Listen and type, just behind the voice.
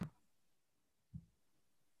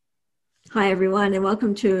Hi everyone, and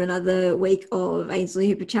welcome to another week of Ainsley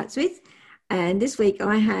Hooper Chats With. And this week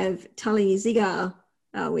I have Tully Zigar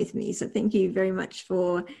with me. So thank you very much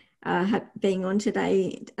for being on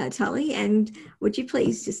today, Tully. And would you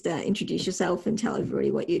please just introduce yourself and tell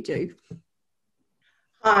everybody what you do?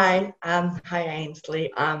 Hi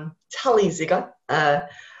Ainsley. I'm Tully Zigar.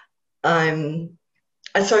 I'm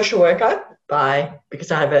a social worker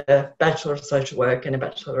because I have a Bachelor of Social Work and a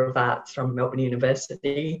Bachelor of Arts from Melbourne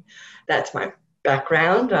University. That's my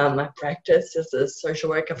background. I practiced as a social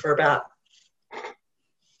worker for about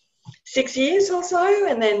 6 years or so,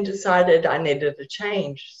 and then decided I needed a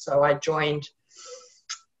change. So I joined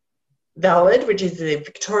VALID, which is the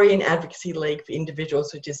Victorian Advocacy League for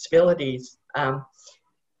Individuals with Disabilities.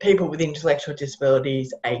 People with intellectual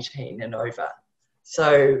disabilities 18 and over.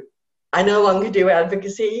 So I no longer do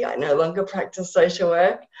advocacy. I no longer practice social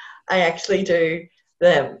work. I actually do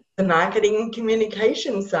the marketing and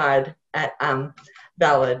communication side at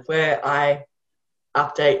VALID, where I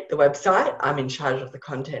update the website. I'm in charge of the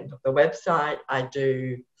content of the website. I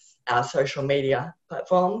do our social media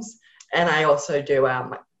platforms, and I also do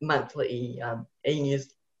our monthly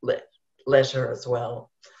e-newsletter as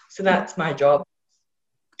well. So that's my job.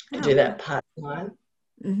 I do that part-time.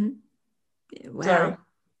 Mm-hmm. Yeah, wow. Sorry?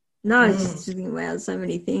 No, it's just thinking, wow, so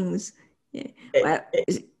many things. Yeah. Wow.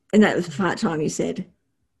 And that was part-time, you said?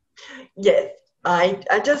 Yes. I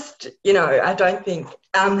just, I don't think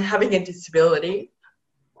having a disability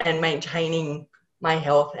and maintaining my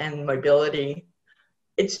health and mobility,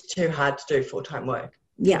 it's too hard to do full-time work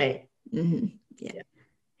for me. Mm-hmm.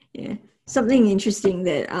 Yeah. Something interesting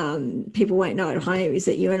that people won't know at home is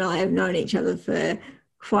that you and I have known each other for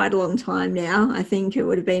quite a long time now. I think it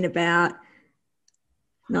would have been about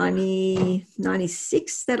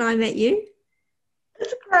 96 that I met you.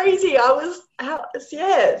 It's crazy. I was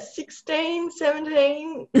 16,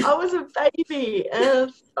 17. I was a baby.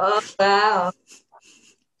 And oh, wow.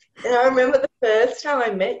 And I remember the first time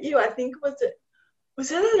I met you, I think was it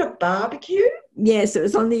at a barbecue? Yes, it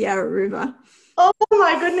was on the Yarra River. Oh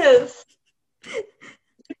my goodness.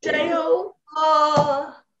 Dale.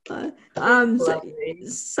 Oh.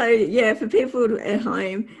 So yeah, for people at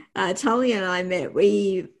home, Tully and I met.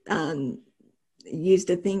 We used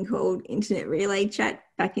a thing called Internet Relay Chat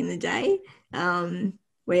back in the day,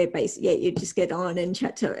 where basically you just get on and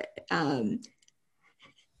chat to it.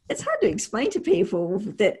 It's hard to explain to people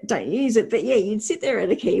that don't use it, but yeah, you'd sit there at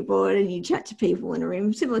a keyboard and you chat to people in a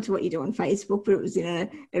room, similar to what you do on Facebook, but it was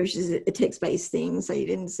just a text-based thing, so you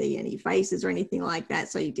didn't see any faces or anything like that.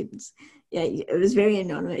 So you didn't, it was very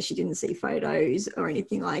anonymous. You didn't see photos or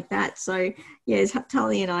anything like that. So yeah,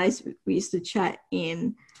 Tully and I, we used to chat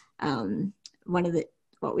in one of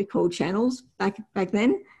what we called channels back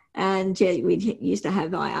then. And yeah, we used to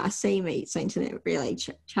have IRC meets, Internet Relay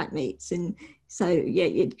Chat meets, and so yeah,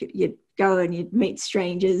 you'd go and you'd meet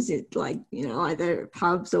strangers at either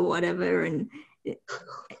pubs or whatever, and it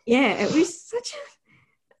was such a,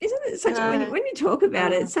 isn't it such a, when you talk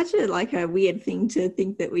about it, it's such a weird thing to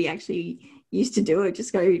think that we actually used to do it,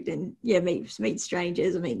 just go and meet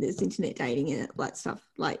strangers. I mean, there's internet dating and all that stuff.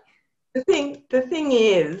 Like the thing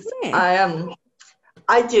is, I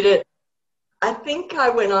did it. I think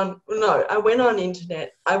I went on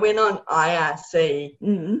internet. I went on IRC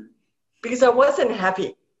because I wasn't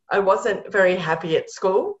happy. I wasn't very happy at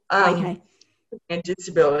school. And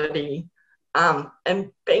disability,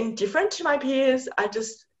 and being different to my peers, I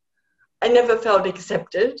never felt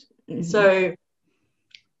accepted. Mm-hmm. So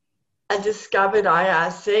I discovered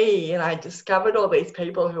IRC, and I discovered all these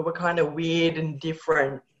people who were kind of weird and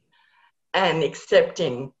different and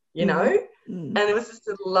accepting, know. Mm-hmm. And it was just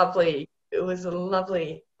a lovely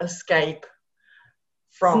escape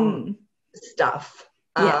from stuff.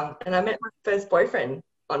 And I met my first boyfriend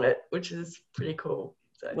on it, which is pretty cool.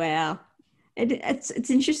 So. Wow. It's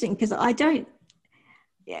interesting because I don't,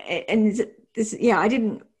 I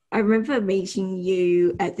remember meeting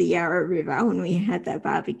you at the Yarra River when we had that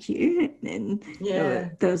barbecue, and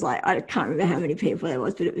there was I can't remember how many people there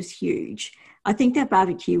was, but it was huge. I think that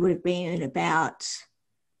barbecue would have been in about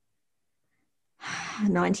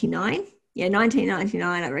 99. Yeah,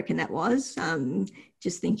 1999, I reckon that was.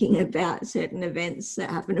 Just thinking about certain events that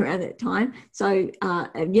happened around that time. So,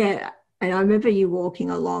 and I remember you walking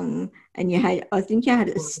along, and I think you had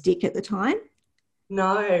a stick at the time.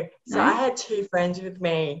 No. So I had two friends with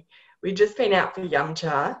me. We'd just been out for yum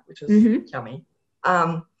cha, which was yummy.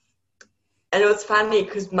 And it was funny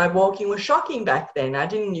because my walking was shocking back then. I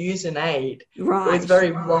didn't use an aid. Right. It was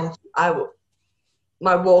very wonky.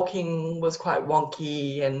 My walking was quite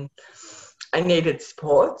wonky, and I needed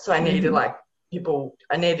support. So I needed people,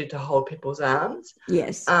 I needed to hold people's arms.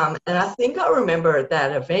 Yes. And I think I remember at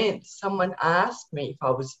that event, someone asked me if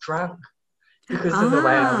I was drunk because of the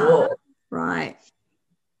way I walk. Right.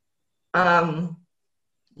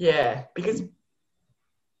 Yeah, because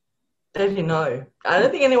they didn't know. I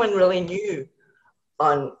don't think anyone really knew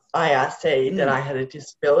on IRC that I had a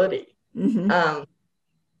disability. Mm-hmm.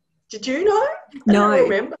 Did you know? No. I don't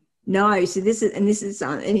remember. No, so this is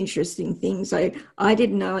an interesting thing. So I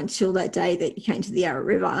didn't know until that day that you came to the Yarra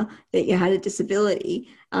River that you had a disability.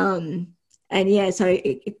 And yeah, so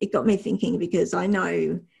it got me thinking, because I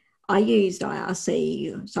know I used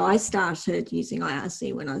IRC. So I started using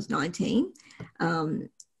IRC when I was 19. And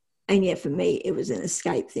yeah, for me, it was an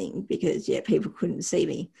escape thing because, yeah, people couldn't see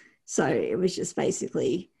me. So it was just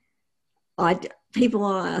basically, people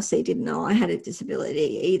on IRC didn't know I had a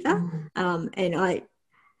disability either. And I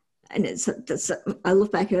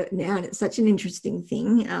look back at it now, and it's such an interesting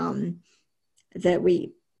thing that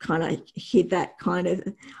we kind of hid that kind of,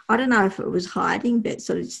 I don't know if it was hiding, but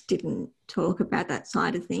sort of just didn't talk about that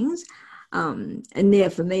side of things. And yeah,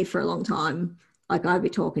 for me, for a long time, like I'd be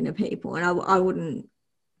talking to people and I wouldn't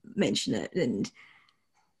mention it. And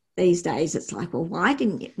these days it's like, well, why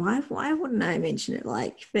wouldn't I mention it?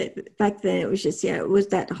 Like, but back then it was just, yeah, it was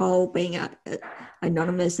that whole being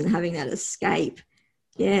anonymous and having that escape.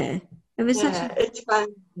 Yeah, it was it's fun.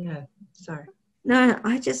 Yeah, sorry. No,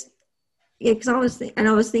 because I was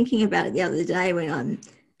thinking about it the other day when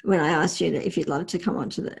I asked you if you'd love to come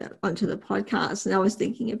onto the podcast, and I was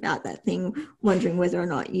thinking about that thing, wondering whether or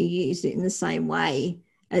not you used it in the same way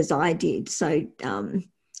as I did. So,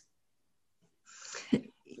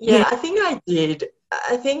 yeah, I think I did.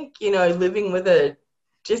 I think, living with a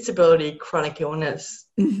disability, chronic illness,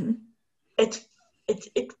 mm-hmm. it's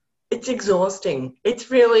exhausting. It's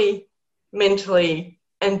really mentally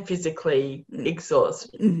and physically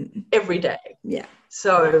exhausting every day. Yeah.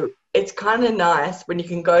 So it's kind of nice when you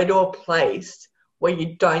can go to a place where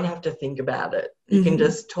you don't have to think about it. You can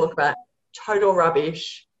just talk about total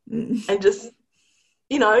rubbish and just,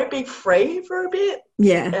 be free for a bit.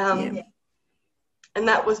 Yeah. And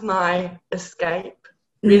that was my escape,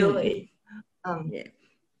 really.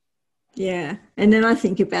 Yeah. And then I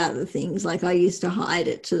think about the things like I used to hide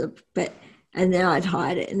it and then I'd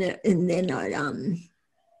hide it and then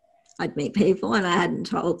I'd meet people and I hadn't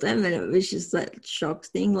told them, and it was just that shock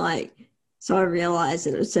thing. Like, so I realized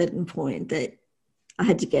at a certain point that I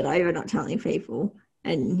had to get over not telling people,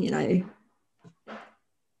 and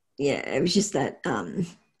it was just that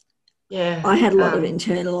I had a lot of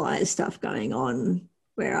internalized stuff going on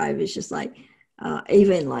where I was just like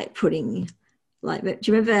even like putting like,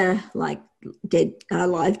 do you remember like dead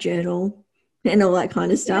live journal and all that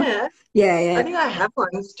kind of stuff? Yeah. I think I have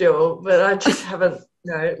one still, but I just haven't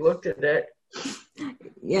looked at it.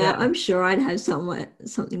 Yeah, I'm sure I'd have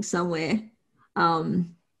something somewhere.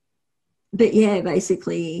 But yeah,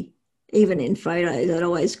 basically, even in photos, I'd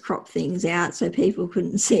always crop things out so people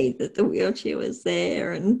couldn't see that the wheelchair was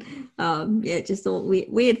there, and just all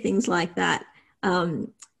weird things like that.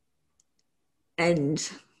 And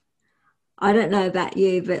I don't know about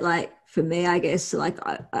you, but like for me, I guess like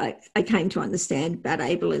I came to understand about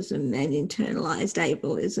ableism and internalized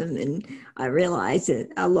ableism, and I realized that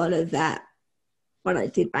a lot of that, what I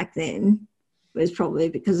did back then, was probably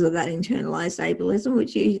because of that internalized ableism.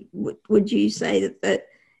 Would you say that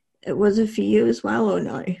it was it for you as well, or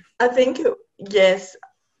no? I think yes.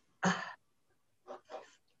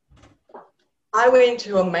 I went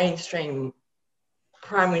to a mainstream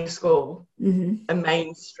primary school, a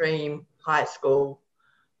mainstream high school.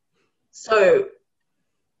 So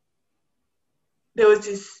there was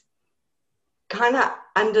this kind of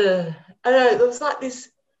there was like this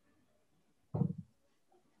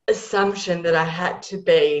assumption that I had to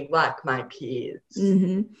be like my peers,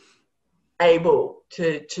 able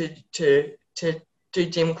to do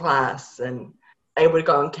gym class and able to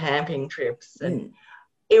go on camping trips. And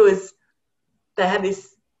they had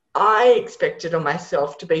this, I expected of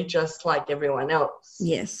myself to be just like everyone else.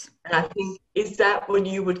 Yes. And I think, is that what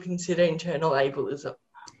you would consider internal ableism,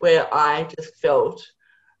 where I just felt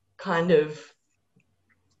kind of,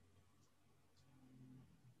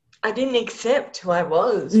 I didn't accept who I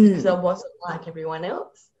was because I wasn't like everyone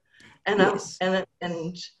else. And yes. I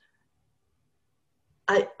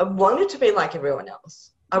wanted to be like everyone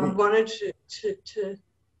else. I wanted to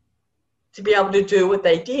be able to do what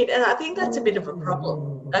they did. And I think that's a bit of a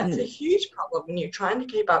problem. That's a huge problem when you're trying to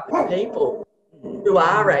keep up with people who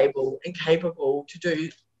are able and capable to do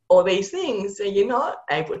all these things that you're not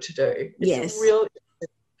able to do. Yes. Really.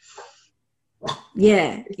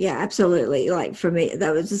 Yeah, absolutely. Like for me,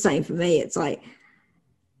 that was the same for me. It's like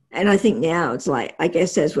And I think now it's like, I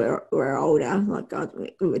guess as we're older, like God,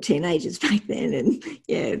 we were teenagers back then, and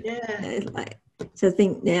like, so I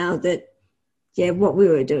think now that what we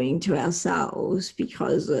were doing to ourselves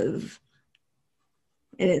because of,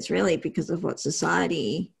 and it's really because of what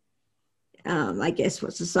society, I guess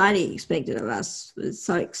what society expected of us was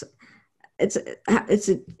so.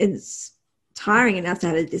 It's tiring enough to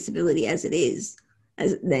have a disability as it is,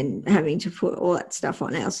 as then having to put all that stuff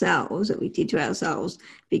on ourselves that we did to ourselves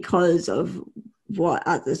because of what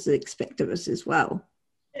others expect of us as well.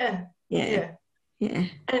 Yeah.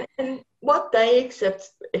 And what they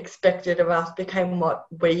expected of us became what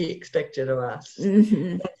we expected of us.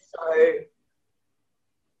 Mm-hmm. So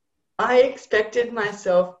I expected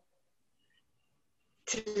myself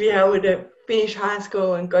to be able to finish high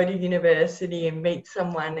school and go to university and meet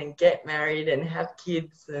someone and get married and have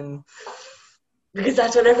kids, and because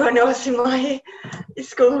that's what everyone else in my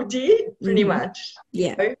school did, pretty much.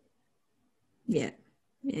 Yeah. You know?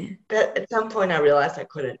 Yeah. But at some point I realized I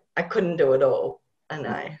couldn't do it all. And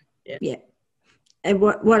Yeah. And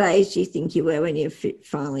what age do you think you were when you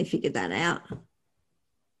finally figured that out?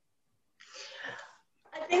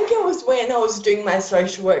 I think it was when I was doing my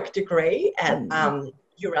social work degree at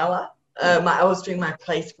Uralla. I was doing my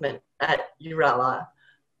placement at Uralla.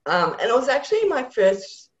 And it was actually my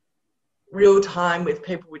first real time with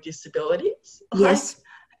people with disabilities. Yes.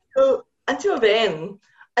 Until then,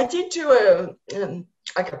 I did do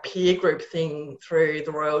a peer group thing through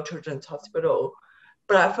the Royal Children's Hospital,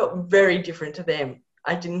 but I felt very different to them.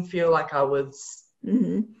 I didn't feel like I was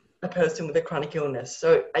a person with a chronic illness.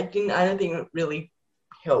 So I don't think it really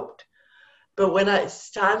helped. But when I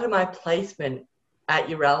started my placement at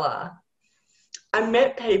Uralla, I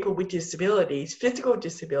met people with disabilities, physical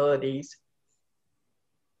disabilities,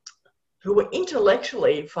 who were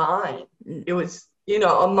intellectually fine. It was,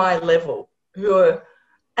 on my level, who were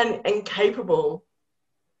and capable.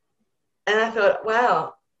 And I thought,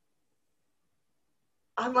 wow,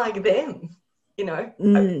 I'm like them, I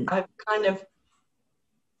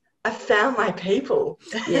found my people.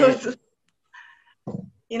 Yeah.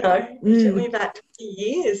 It took me about 20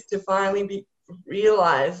 years to finally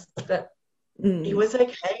realize that it was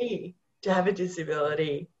okay to have a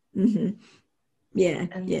disability. Mm-hmm. Yeah,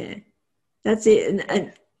 that's it.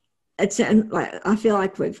 And it's like, I feel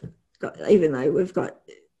like we've got, even though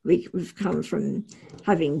we've come from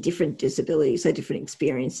having different disabilities, so different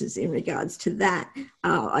experiences in regards to that.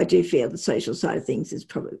 I do feel the social side of things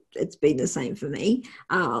it's been the same for me.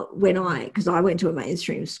 Because I went to a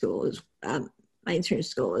mainstream school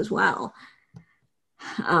as well.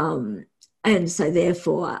 And so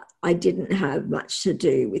therefore I didn't have much to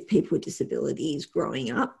do with people with disabilities growing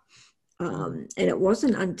up. And it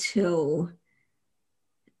wasn't until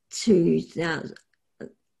 2000, I'm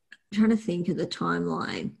trying to think of the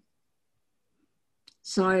timeline.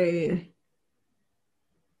 So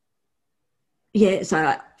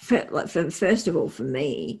first of all, for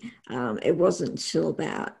me, it wasn't until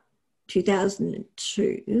about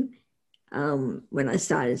 2002 when I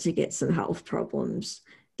started to get some health problems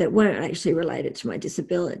that weren't actually related to my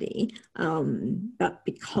disability, but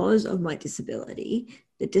because of my disability,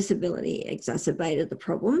 the disability exacerbated the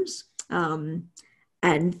problems. And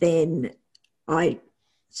then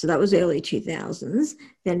so that was early 2000s.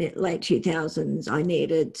 Then in late 2000s, I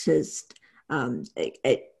needed to,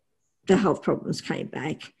 the health problems came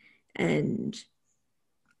back, and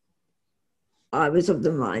I was of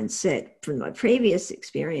the mindset from my previous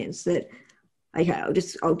experience that, okay,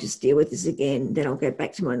 I'll just deal with this again, then I'll go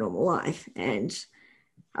back to my normal life. And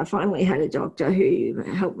I finally had a doctor who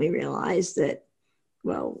helped me realize that,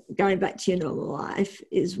 well, going back to your normal life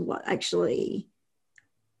is what actually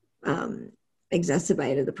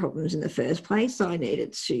exacerbated the problems in the first place. So I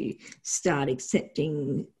needed to start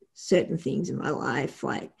accepting certain things in my life,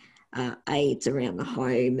 like aids around the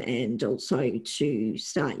home, and also to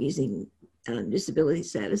start using disability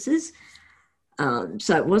services.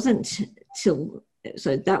 So it wasn't so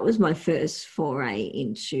that was my first foray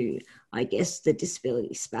into, I guess, the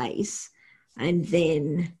disability space. And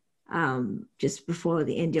then just before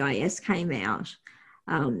the NDIS came out,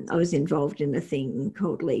 I was involved in a thing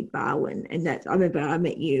called Lead Barwon, and that I remember I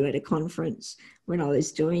met you at a conference when I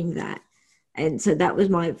was doing that. And so that was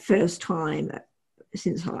my first time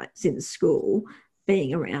since school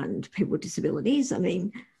being around people with disabilities. I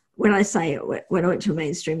mean, when I say when I went to a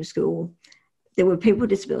mainstream school, there were people with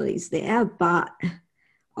disabilities there, but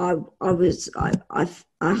I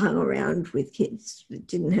hung around with kids that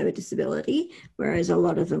didn't have a disability, whereas a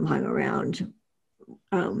lot of them hung around,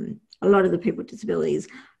 a lot of the people with disabilities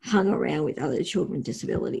hung around with other children with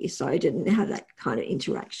disabilities. So I didn't have that kind of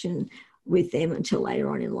interaction with them until later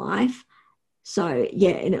on in life. So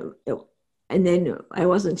yeah, and then it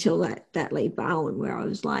wasn't until that Lee Bowen where I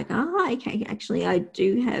was like, okay, actually I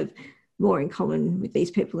do have more in common with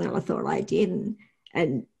these people than I thought I did,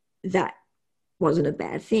 and that wasn't a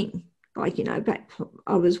bad thing. Like, you know, back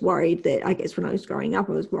I was worried that, I guess when I was growing up,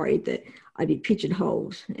 I was worried that I'd be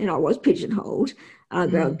pigeonholed, and I was pigeonholed,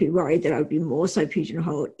 but I would be worried that I would be more so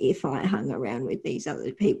pigeonholed if I hung around with these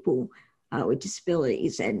other people with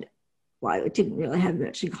disabilities, and well, I didn't really have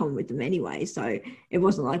much in common with them anyway, so it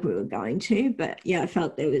wasn't like we were going to. But yeah, I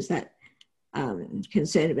felt there was that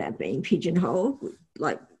concern about being pigeonholed.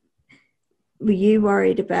 Like, were you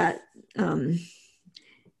worried about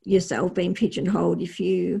yourself being pigeonholed if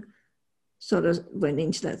you sort of went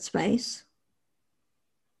into that space?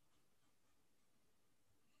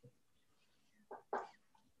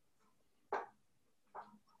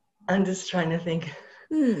 I'm just trying to think.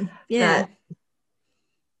 Yeah.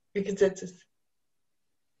 Because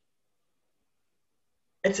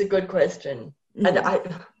it's a good question. And I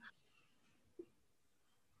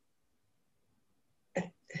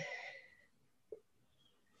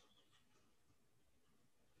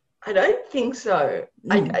don't think so.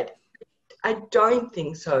 I don't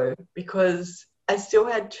think so, because I still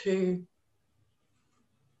had two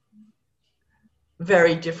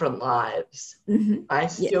very different lives. I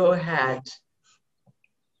still had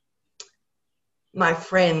my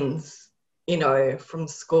friends, you know, from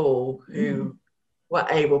school who were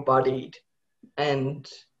able-bodied, and,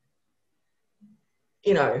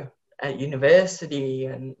 you know, at university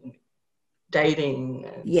and dating.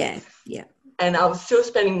 And I was still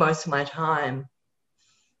spending most of my time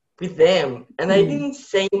with them, and they didn't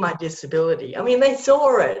see my disability. I mean, they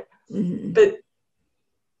saw it, but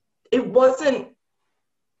it wasn't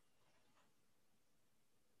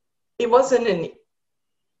an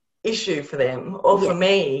issue for them or for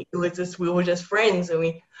me. It was just, we were just friends,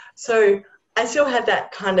 and so I still had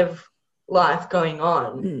that kind of life going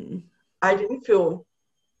on. I didn't feel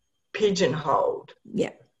pigeonholed.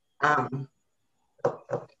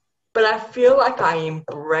 But I feel like I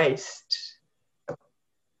embraced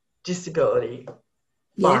disability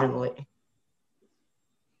finally.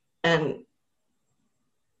 And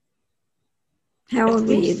how old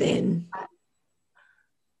were you then?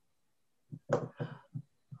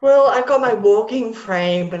 Well, I got my walking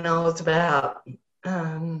frame when I was about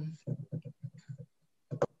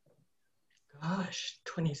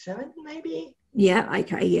 27 maybe.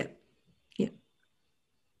 Okay.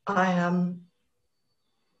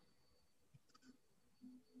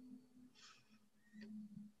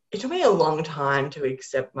 It took me a long time to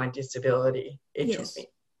accept my disability. It took me.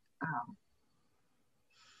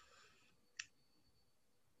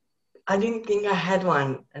 I didn't think I had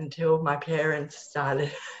one until my parents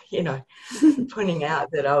started, you know, pointing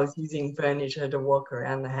out that I was using furniture to walk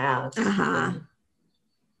around the house. And,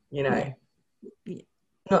 you know,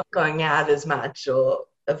 not going out as much or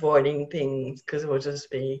avoiding things because it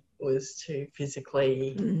was too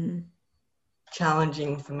physically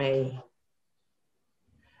challenging for me.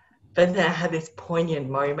 But then I had this poignant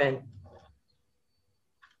moment.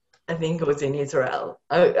 I think it was in Israel.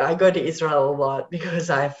 I go to Israel a lot because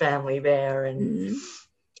I have family there, and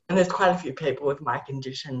there's quite a few people with my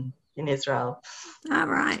condition in Israel. All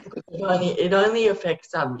right. It only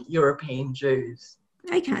affects European Jews.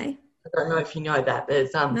 Okay. I don't know if you know that.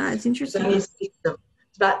 There's no, it's interesting. There's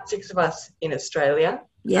about 6 of us in Australia.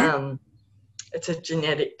 Yeah. It's a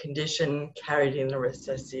genetic condition carried in the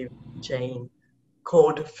recessive gene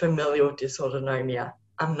called familial dysautonomia.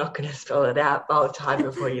 I'm not going to spell it out, but I'll type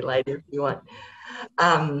it for you later if you want.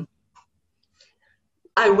 I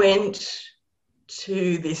went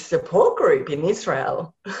to this support group in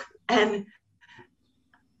Israel, and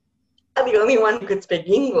I'm the only one who could speak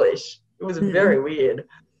English. It was very weird.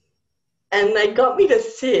 And they got me to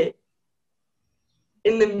sit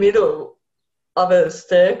in the middle of a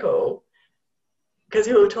circle because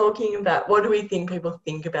we were talking about what do we think people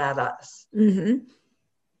think about us?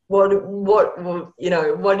 What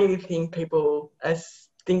do you think people are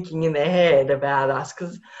thinking in their head about us?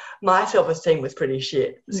 Because my self-esteem was pretty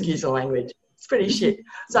shit. Excuse the language. It's pretty shit.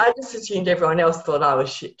 So I just assumed everyone else thought I was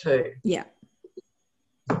shit too. Yeah.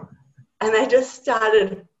 And they just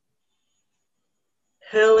started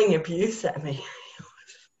hurling abuse at me.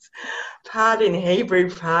 Part in Hebrew,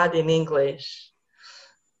 part in English.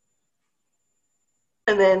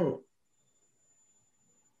 And then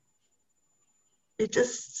it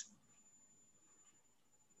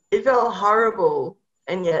felt horrible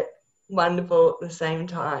and yet wonderful at the same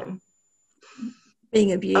time.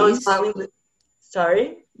 Being abused?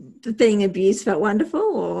 Sorry? Being abused felt wonderful,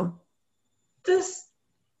 or? Just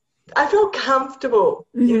I felt comfortable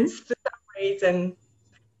for some reason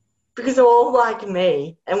because they're all like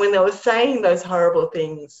me. And when they were saying those horrible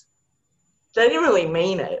things, they didn't really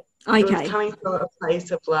mean it. Okay. It was coming from a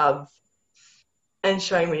place of love and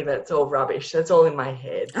showing me that's all rubbish. That's all in my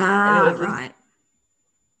head. Ah, and it was right.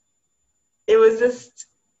 It was just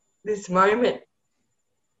this moment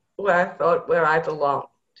where I felt where I belonged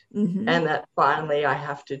and that finally I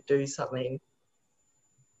have to do something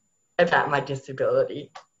about my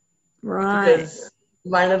disability. Right. Because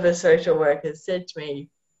one of the social workers said to me,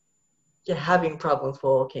 you're having problems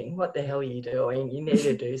walking. What the hell are you doing? You need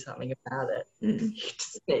to do something about it. You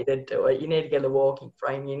just need to do it. You need to get a walking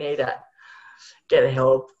frame. You need to get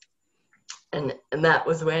help. And that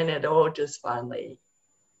was when it all just finally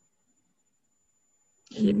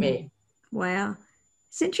hit me. Wow.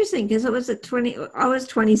 It's interesting because I was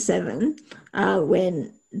 27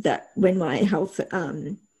 when my health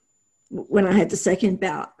when I had the second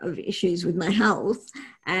bout of issues with my health,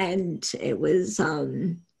 and it was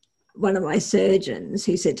one of my surgeons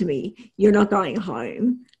who said to me, "You're not going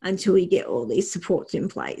home until you get all these supports in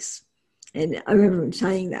place." And I remember him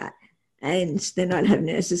saying that. And then I'd have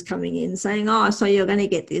nurses coming in saying, "Oh, so you're going to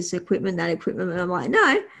get this equipment, that equipment." And I'm like,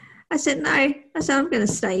 "No." I said, "No." I said, "I'm going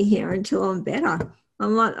to stay here until I'm better.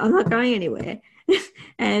 I'm not going anywhere."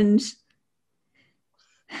 and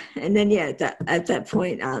then, yeah, at that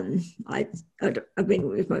point, I've been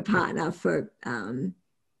with my partner for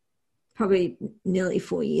probably nearly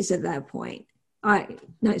 4 years at that point. 2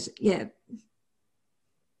 years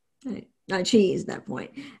at that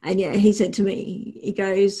point. And yeah, he said to me, he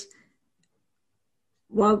goes,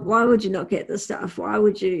 why would you not get the stuff? Why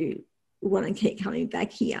would you want to keep coming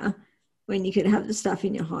back here when you could have the stuff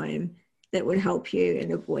in your home that would help you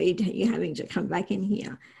and avoid you having to come back in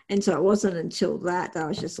here? And so it wasn't until that I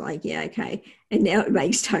was just like, yeah, okay. And now it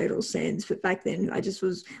makes total sense. But back then I just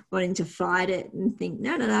was wanting to fight it and think,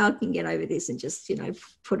 no, I can get over this and just,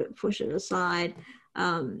 push it aside.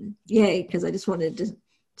 Because I just wanted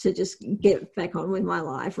to just get back on with my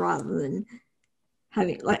life rather than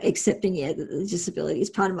accepting that the disability is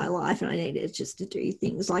part of my life and I needed just to do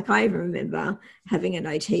things. Like I even remember having an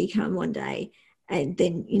OT come one day, and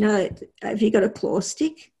then, have you got a claw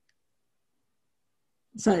stick?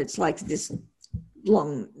 So it's like this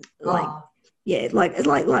long, like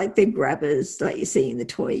the grabbers that you see in the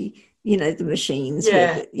toy, the machines.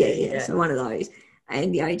 Yeah. So one of those.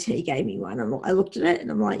 And the OT gave me one. I looked at it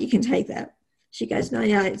and I'm like, "You can take that." She goes, "No,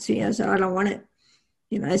 it's so I don't want it."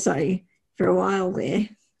 So for a while there,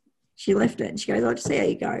 she left it and she goes, "I'll just see how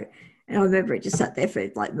you go." And I remember it just sat there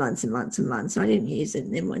for like months and months and months. And I didn't use it.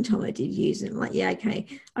 And then one time I did use it. I'm like, yeah, okay.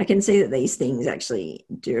 I can see that these things actually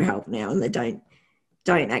do help now, and they don't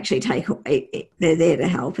actually take it. They're there to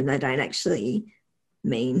help, and they don't actually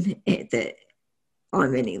mean that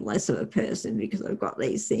I'm any less of a person because I've got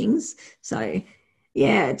these things. So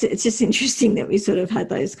yeah, it's just interesting that we sort of had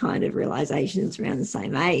those kind of realizations around the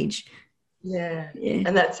same age. Yeah.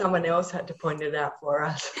 And that someone else had to point it out for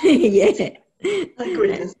us. Yeah. Like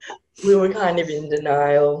we were kind of in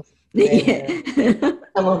denial. Yeah.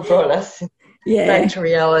 Someone brought us back to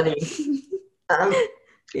reality.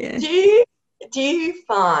 Yeah. Did you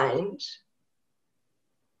find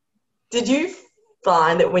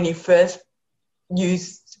that when you first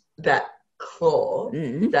used that claw,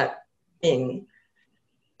 that thing,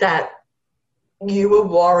 that you were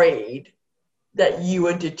worried that you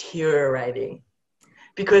were deteriorating?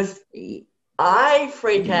 Because I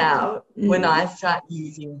freak out when I start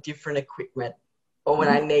using different equipment or when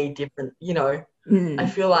I need different, I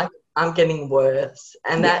feel like I'm getting worse,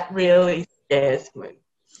 and that really scares me.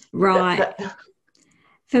 Right.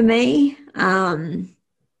 For me, I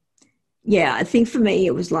think for me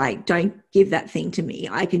it was like, don't give that thing to me.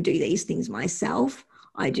 I can do these things myself.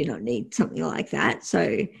 I do not need something like that.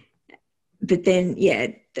 So, but then,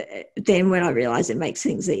 then when I realized it makes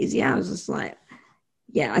things easier, I was just like,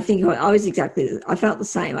 I think I was I felt the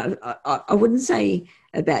same. I wouldn't say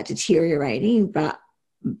about deteriorating, but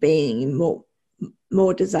being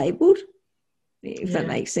more disabled, if that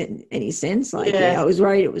makes any sense. Like, I was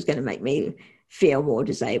worried it was going to make me feel more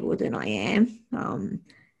disabled than I am. And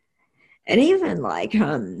even like,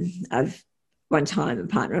 I've one time a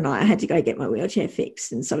partner and I had to go get my wheelchair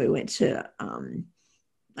fixed. And so we went to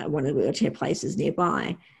one of the wheelchair places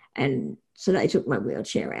nearby. And so they took my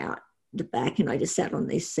wheelchair out the back and I just sat on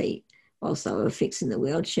this seat whilst they were fixing the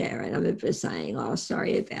wheelchair. And I remember saying, "Oh,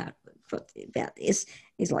 sorry about this."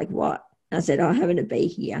 He's like, "What?" And I said, "Oh, having to be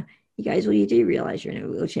here." He goes, "Well, you do realise you're in a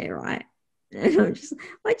wheelchair, right?" And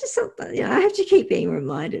I just thought, I have to keep being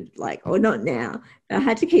reminded, or not now, but I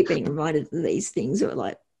had to keep being reminded of these things that were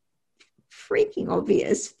like freaking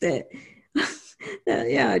obvious that,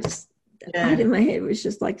 I just had in my head it was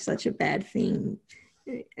just like such a bad thing.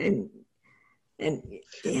 And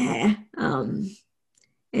yeah. And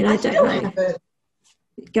I don't know.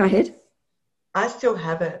 Go ahead. I still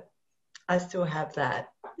have it. I still have that.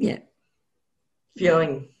 Yeah.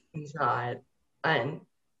 Feeling inside. And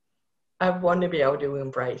I want to be able to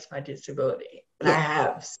embrace my disability. And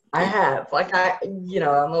I have. Like, I'm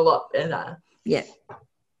a lot better. Yeah.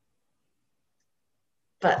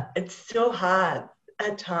 But it's still hard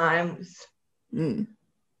at times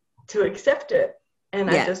to accept it. And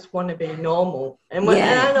I just want to be normal. And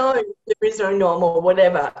and I know there is no normal,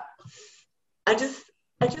 whatever. I just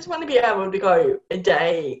want to be able to go a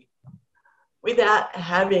day without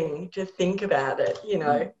having to think about it,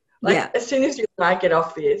 as soon as you and I get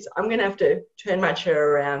off this, I'm going to have to turn my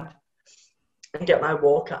chair around and get my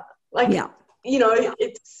walker.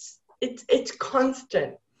 It's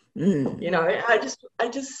constant. I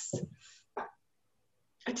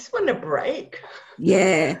just want a break.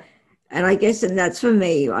 Yeah. And I guess, and that's for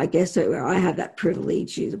me, I guess where I have that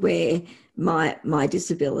privilege is where my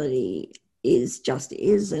disability is,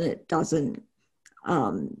 and it doesn't,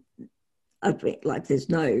 there's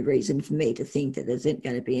no reason for me to think that there's going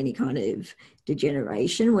to be any kind of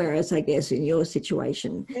degeneration. Whereas I guess in your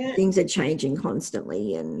situation, things are changing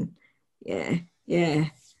constantly. And yeah.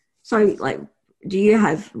 So do you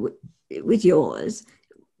have, with yours,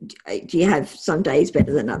 do you have some days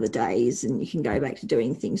better than other days and you can go back to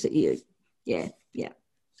doing things that you, Yeah,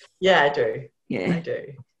 I do. Yeah. I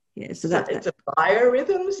do. Yeah, so it's a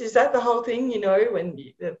biorhythms. Is that the whole thing, when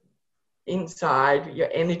inside your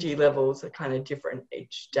energy levels are kind of different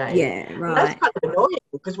each day? Yeah, right. And that's kind of annoying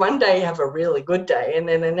because one day you have a really good day and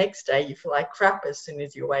then the next day you feel like crap as soon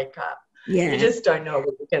as you wake up. Yeah. You just don't know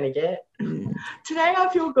what you're going to get. Today I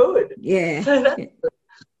feel good. Yeah. So that's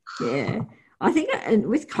yeah. I think, and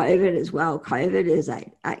with COVID as well, COVID is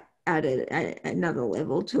added another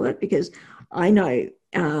level to it, because I know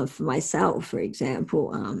for myself, for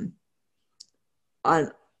example, I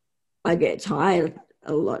get tired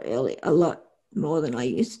a lot more than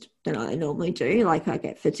I normally do. Like, I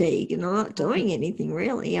get fatigued and I'm not doing anything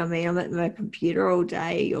really. I mean, I'm at my computer all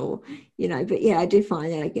day, or but I do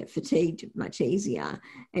find that I get fatigued much easier.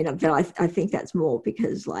 But I think that's more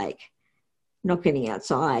because not getting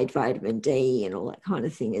outside, vitamin D and all that kind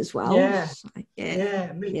of thing as well. Yeah. So,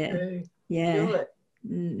 me too. Yeah. Feel it.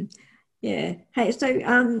 Yeah. Hey, so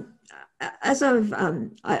as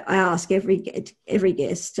I ask every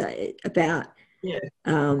guest about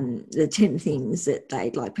the 10 things that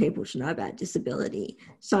they'd like people to know about disability.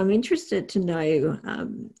 So I'm interested to know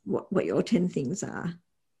what your 10 things are.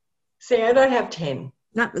 See, I don't have 10.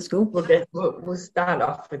 No, that's cool. We'll start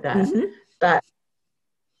off with that. But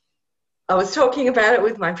I was talking about it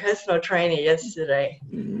with my personal trainer yesterday.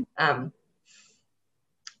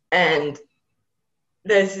 And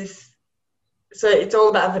there's this, so it's all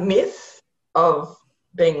about the myth of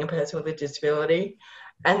being a person with a disability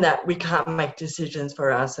and that we can't make decisions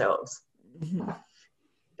for ourselves.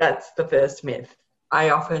 That's the first myth.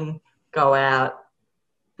 I often go out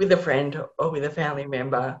with a friend or with a family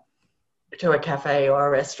member to a cafe or a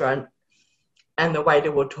restaurant, and the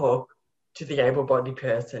waiter will talk to the able-bodied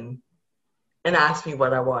person and ask me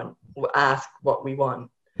what I want, or ask what we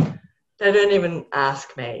want. They don't even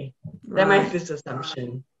ask me. They make this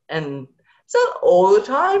assumption. And it's not all the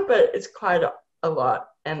time, but it's quite a lot.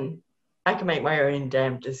 And I can make my own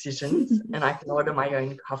damn decisions and I can order my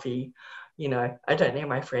own coffee. I don't need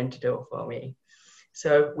my friend to do it for me.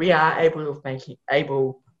 So we are able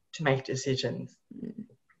to make decisions.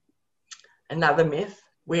 Another myth,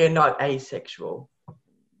 we are not asexual.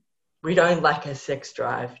 We don't lack a sex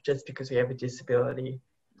drive just because we have a disability.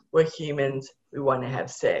 We're humans. We want to have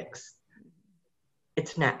sex.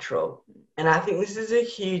 It's natural. And I think this is a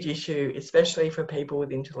huge issue, especially for people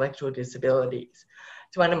with intellectual disabilities.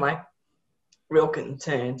 It's one of my real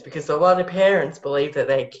concerns because a lot of parents believe that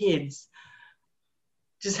their kids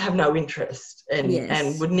just have no interest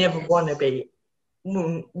and would never want to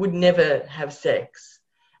would never have sex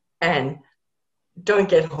and don't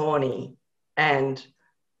get horny. And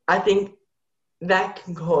I think that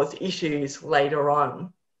can cause issues later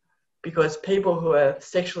on because people who are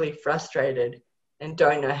sexually frustrated and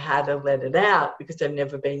don't know how to let it out because they've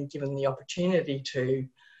never been given the opportunity to,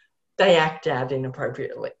 they act out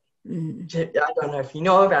inappropriately. I don't know if you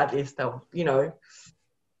know about this, they'll,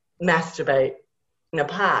 masturbate in a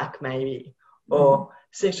park maybe or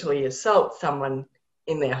sexually assault someone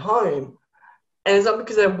in their home. And it's not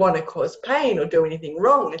because they want to cause pain or do anything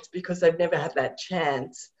wrong. It's because they've never had that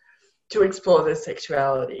chance to explore their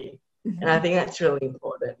sexuality. And I think that's really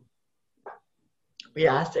important. we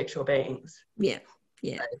are sexual beings. Yeah.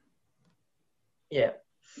 Yeah.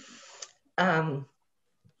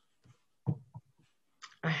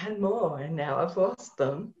 I had more and now I've lost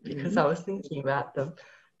them because I was thinking about them.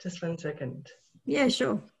 Just 1 second. Yeah,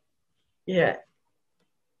 sure. Yeah.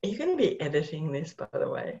 Are you going to be editing this, by the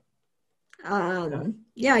way? No.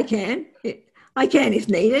 Yeah, I can. I can if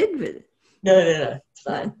needed, but no, it's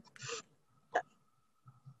fine.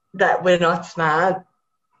 That we're not smart,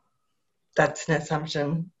 that's an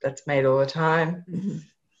assumption that's made all the time.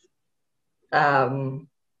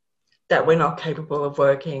 That we're not capable of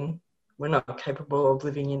working, we're not capable of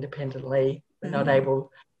living independently, we're not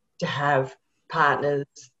able to have partners,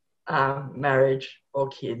 marriage or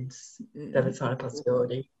kids, that it's not a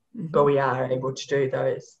possibility. But we are able to do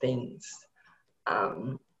those things.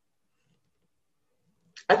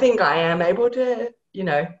 I think I am able to,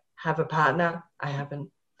 have a partner. I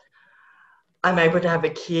haven't. I'm able to have a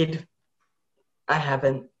kid. I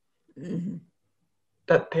haven't.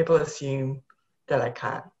 But people assume that I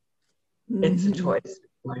can't. It's a choice at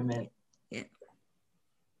the moment. Yeah.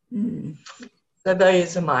 So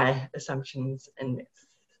those are my assumptions and myths.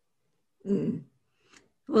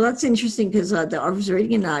 Well, that's interesting because I was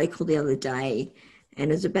reading an article the other day,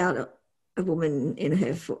 and it's about a woman in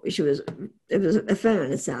her. It was a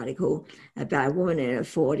feminist article about a woman in her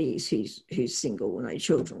 40s who's single, no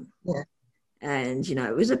children. Yeah. And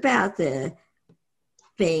it was about the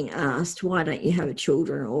being asked, why don't you have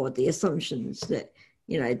children, or the assumptions that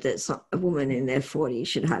that a woman in their 40s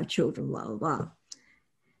should have children, blah blah blah,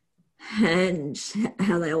 and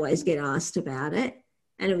how they always get asked about it.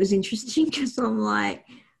 And it was interesting because I'm like,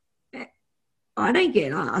 I don't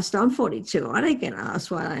get asked. I'm 42. I don't get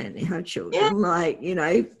asked why I don't have children. Yeah. Why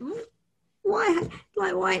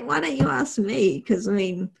don't you ask me? Because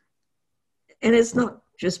and it's not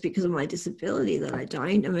just because of my disability that I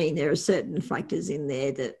don't. I mean, there are certain factors in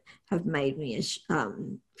there that have made me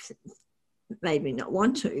not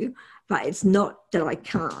want to, but it's not that I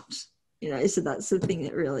can't. So that's the thing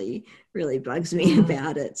that really, really bugs me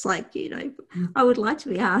about it. It's like, I would like to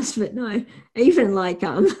be asked, but no. Even like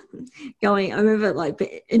I remember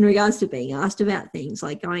like in regards to being asked about things,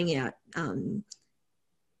 like going out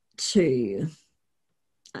to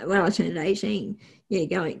when I turned 18,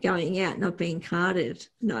 going out, not being carded.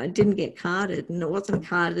 No, I didn't get carded, and it wasn't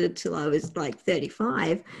carded till I was like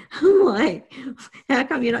 35. I'm like, how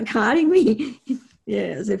come you're not carding me?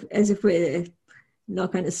 Yeah, as if we're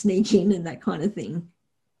not going to sneak in and that kind of thing.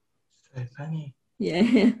 So funny.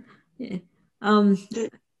 Yeah.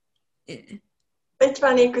 It's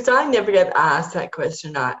funny because I never get asked that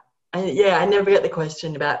question. I never get the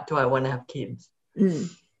question about, do I want to have kids?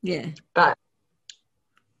 Yeah. But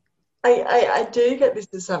I do get this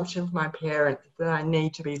assumption from my parents that I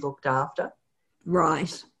need to be looked after.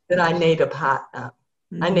 Right. That I need a partner.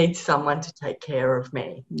 I need someone to take care of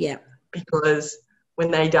me. Yeah. Because when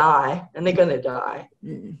they die, and they're going to die.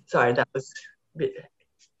 Sorry, that was a bit...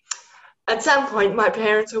 At some point, my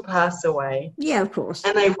parents will pass away. Yeah, of course.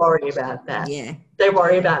 And they worry about that. Yeah. They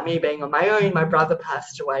worry about me being on my own. My brother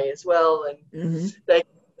passed away as well, and they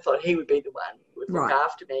thought he would be the one who would look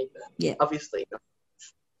after me, but obviously not.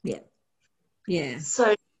 Yeah. Yeah.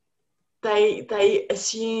 So they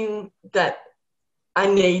assume that I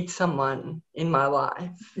need someone in my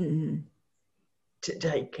life to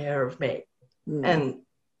take care of me. And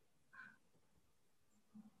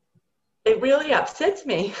it really upsets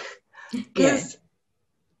me because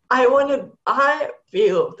I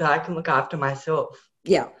feel that I can look after myself.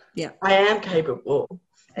 Yeah. I am capable.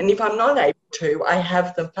 And if I'm not able to, I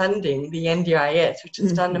have the funding, the NDIS, which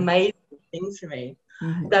has done amazing things for me,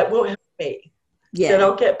 that will help me. Yeah. That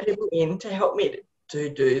I'll get people in to help me to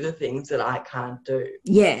do the things that I can't do.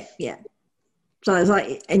 Yeah. So it's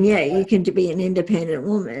like, and you can be an independent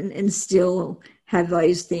woman and still have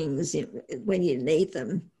those things when you need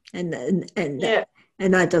them, and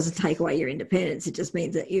that doesn't take away your independence. It just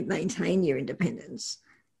means that you maintain your independence.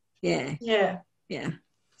 Yeah.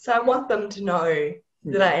 So I want them to know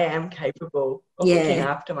that I am capable of looking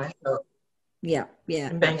after myself. Yeah.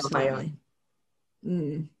 And being on my own.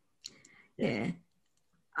 Yeah.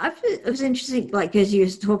 It was interesting, like, as you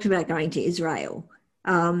talked about going to Israel.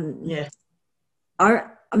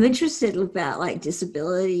 I'm interested about like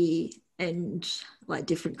disability and like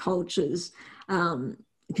different cultures,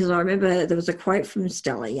 because I remember there was a quote from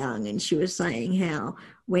Stella Young, and she was saying how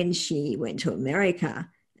when she went to America,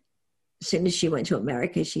 as soon as she went to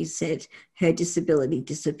America, she said her disability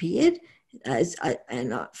disappeared.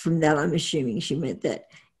 From that, I'm assuming she meant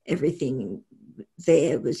that everything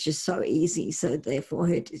there was just so easy, so therefore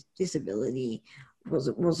her disability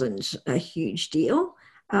wasn't a huge deal.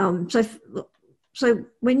 So So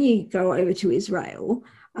when you go over to Israel,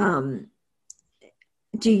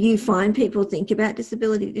 do you find people think about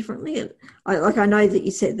disability differently? I know that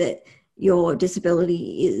you said that your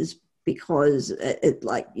disability is because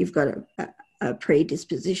like you've got a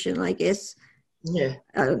predisposition, I guess. Yeah.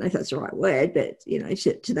 I don't know if that's the right word, but,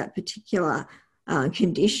 to that particular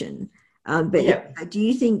condition. But do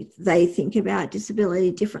you think they think about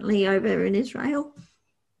disability differently over in Israel?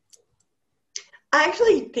 I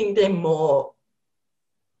actually think they're more,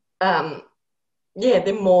 they're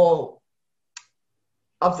more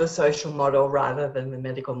of the social model rather than the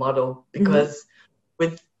medical model, because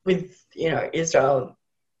with Israel,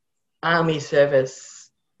 army service,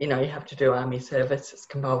 you have to do army service. It's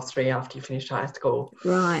compulsory after you finish high school.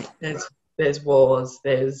 Right. There's wars,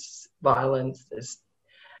 there's violence,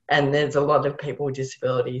 and there's a lot of people with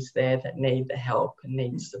disabilities there that need the help and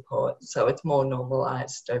need support. So it's more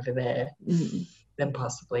normalised over there than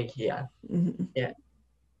possibly here. Mm-hmm. Yeah.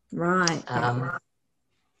 Right.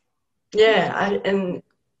 And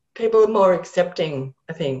people are more accepting,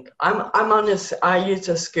 I think. I use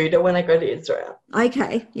a scooter when I go to Israel.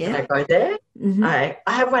 Okay, yeah. When I go there, I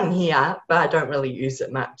have one here, but I don't really use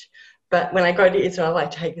it much. But when I go to Israel,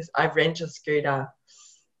 I rent a scooter,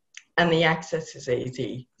 and the access is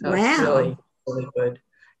easy. So it's really, really good.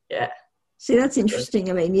 Yeah. See, that's interesting.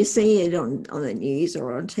 I mean, you see it on the news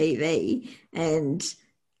or on TV, and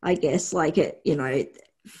I guess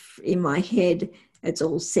in my head, it's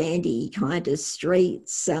all sandy kind of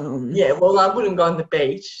streets. Yeah, well, I wouldn't go on the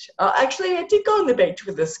beach. Actually, I did go on the beach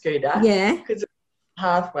with a scooter. Yeah. Because it's a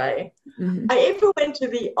pathway. Mm-hmm. I even went to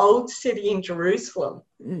the old city in Jerusalem,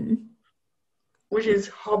 which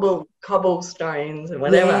is cobblestones and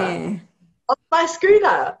whatever. Yeah. On my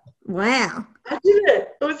scooter. Wow. I did it.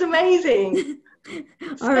 It was amazing.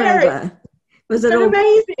 I remember. Was it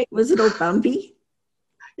all bumpy?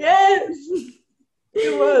 Yes.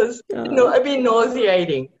 It was. Oh. It'd be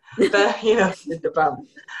nauseating, but with the bump.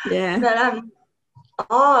 Yeah.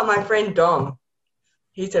 But my friend Dom,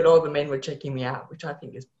 he said all the men were checking me out, which I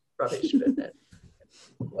think is rubbish, but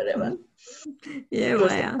whatever. Yeah,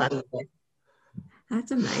 wow.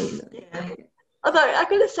 That's amazing. Yeah. Although I got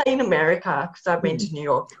to say, in America, because I've been to New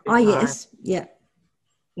York. Yes, yeah.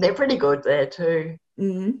 They're pretty good there too.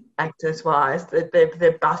 Access-wise,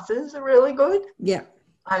 their buses are really good. Yeah.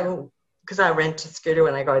 Because I rent a scooter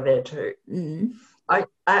when I go there too.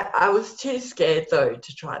 I was too scared though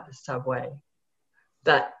to try the subway.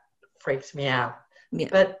 That freaks me out. Yeah.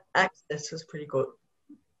 But access was pretty good.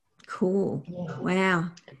 Cool. Yeah.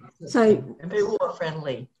 Wow. And people were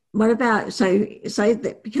friendly. What about so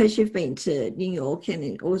that because you've been to New York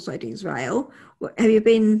and also to Israel, have you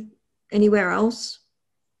been anywhere else?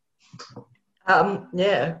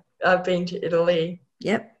 Yeah, I've been to Italy.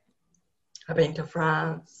 Yep. I've been to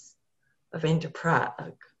France. I've been to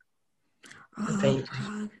Prague.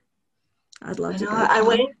 Prague. I'd love to go. I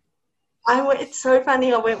went. It's so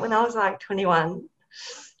funny. I went when I was like 21.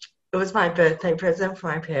 It was my birthday present for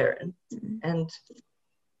my parents, and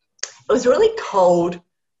it was really cold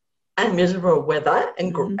and miserable weather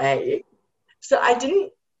and grey. So I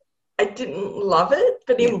didn't love it,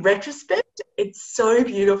 but in retrospect, it's so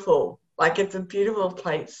beautiful. Like, it's a beautiful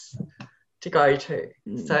place to go to.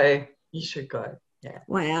 So you should go. Yeah.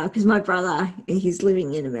 Wow, because my brother, he's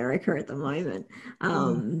living in America at the moment.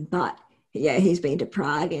 But yeah, he's been to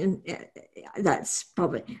Prague, and I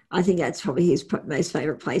think that's probably his most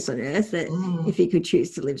favorite place on earth. That if he could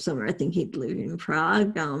choose to live somewhere, I think he'd live in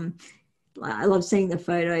Prague. I love seeing the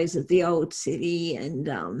photos of the old city, and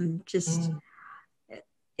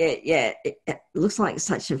it looks like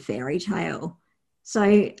such a fairy tale. So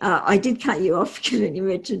I did cut you off because when you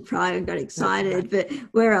mentioned Prague, I got excited. But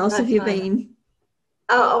where else have you been?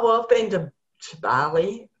 Well, I've been to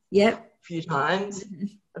Bali. Yep. A few times.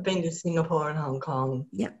 I've been to Singapore and Hong Kong.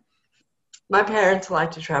 Yep. My parents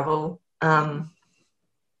like to travel. In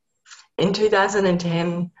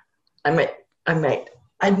 2010,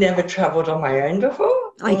 I'd never travelled on my own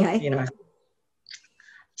before. Okay.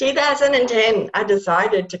 2010, I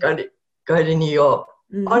decided to go to New York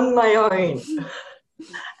on my own.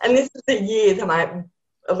 And this is the year that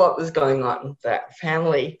a lot was going on for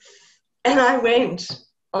family. And I went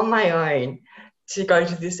on my own to go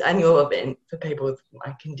to this annual event for people with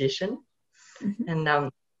my condition. And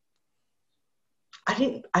I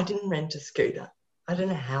didn't rent a scooter. I don't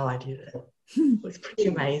know how I did it. It was pretty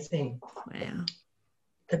amazing. Wow.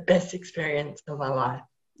 The best experience of my life.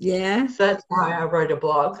 Yeah. So that's why I wrote a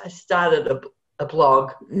blog. I started a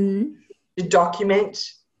blog to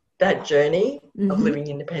document that journey of living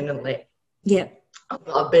independently. Yep.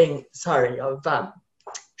 Of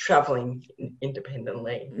traveling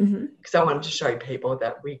independently, because I wanted to show people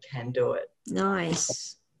that we can do it.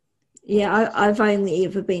 Nice. Yeah, I've only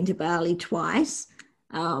ever been to Bali twice,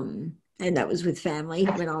 and that was with family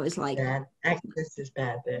when I was like... Bad. Access is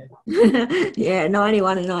bad there. Yeah,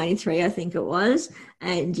 91 and 93, I think it was.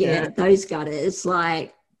 And those gutters,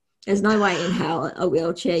 like, there's no way in hell a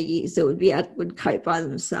wheelchair user would cope by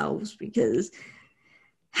themselves, because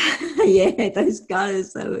those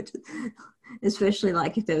gutters, they were just, especially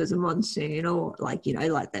like if there was a monsoon or like,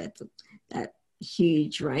 like that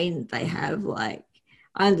huge rain that they have, like,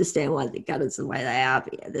 I understand why the gutters the way they are,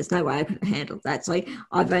 but there's no way I could handle that. So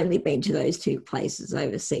I've only been to those two places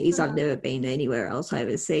overseas. I've never been anywhere else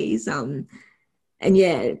overseas. And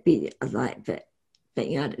it'd be like, but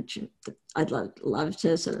I'd love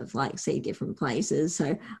to sort of like see different places.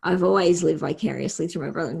 So I've always lived vicariously through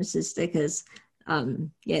my brother and sister, because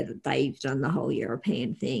they've done the whole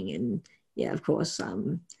European thing. And of course,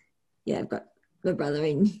 I've got my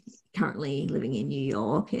brother currently living in New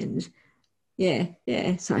York, and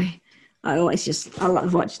so I always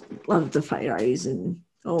love the photos and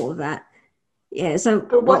all of that. So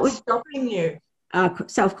but what's stopping you?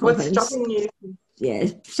 Self-confidence. What's stopping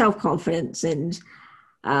you? Self-confidence and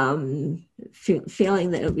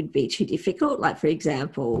feeling that it would be too difficult. Like, for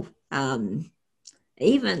example,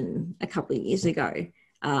 even a couple of years ago,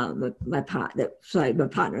 my partner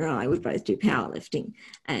and I would both do powerlifting,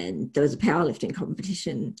 and there was a powerlifting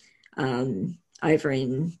competition over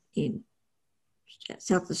in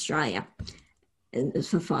South Australia, and it was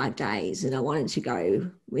for 5 days, and I wanted to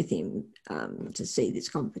go with him to see this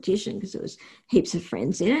competition because there was heaps of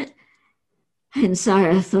friends in it. And so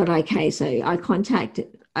I thought, okay, so I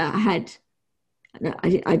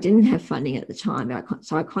didn't have funding at the time,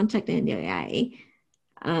 so I contacted NDIA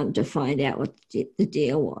to find out what the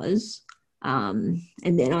deal was, and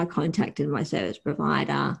then I contacted my service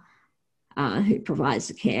provider who provides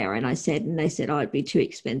the care, and they said, oh, it'd be too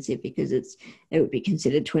expensive because it would be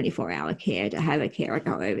considered 24-hour care to have a carer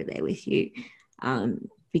go over there with you,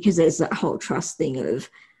 because there's that whole trust thing of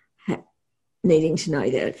needing to know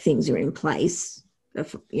that things are in place,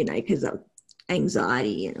 because of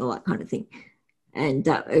anxiety and all that kind of thing. And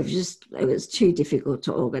it was too difficult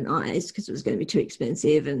to organise because it was going to be too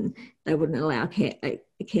expensive, and they wouldn't allow a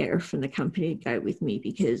carer from the company to go with me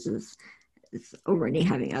because of already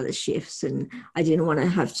having other shifts, and I didn't want to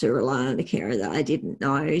have to rely on a carer that I didn't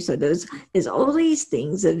know. So there's all these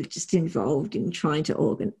things that are just involved in trying to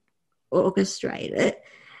orchestrate it,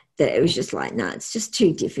 that it was just like, no, it's just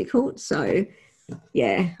too difficult. So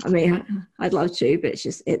I mean, I'd love to, but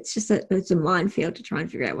it's a minefield to try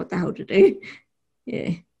and figure out what the hell to do.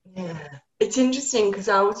 It's interesting because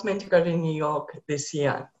I was meant to go to New York this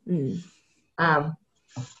year, and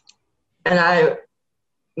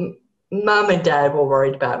Mum and Dad were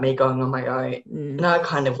worried about me going on my own, and I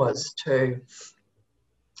kind of was too.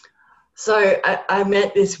 So I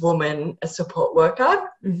met this woman, a support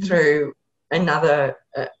worker, through another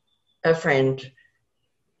a friend,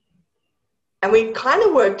 and we kind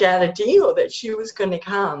of worked out a deal that she was going to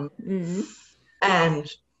come,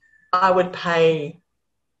 and I would pay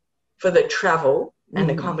for the travel and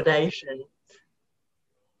accommodation,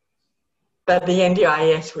 but the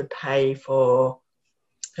NDIS would pay for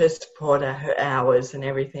her support, her hours and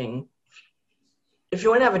everything. If you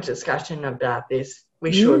want to have a discussion about this,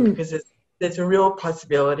 we should, because there's a real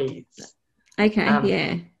possibility.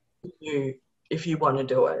 Okay, if you want to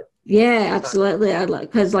do it. Yeah, absolutely. I'd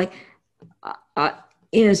like, because like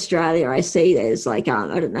in Australia, I see there's like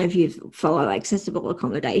I don't know if you follow Accessible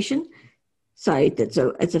Accommodation. So it's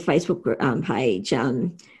a Facebook page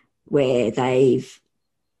where they've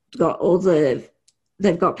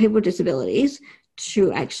got people with disabilities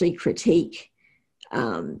to actually critique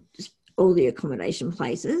all the accommodation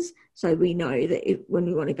places. So we know that when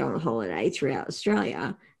we want to go on a holiday throughout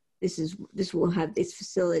Australia, this will have this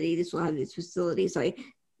facility, this will have this facility. So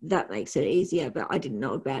that makes it easier. But I didn't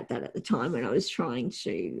know about that at the time when I was trying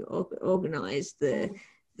to organise the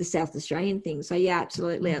South Australian thing. So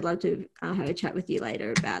absolutely, I'd love to have a chat with you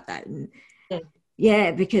later about that. And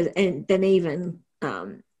because and then even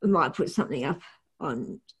we might put something up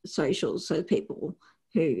on socials so people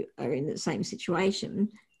who are in the same situation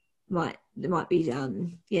there might be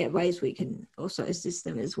ways we can also assist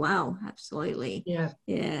them as well. Absolutely.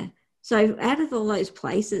 So out of all those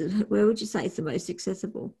places, where would you say is the most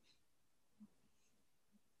accessible?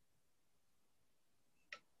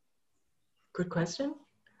 Good question.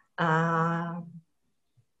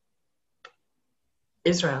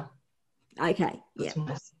 Israel. Okay. Yeah.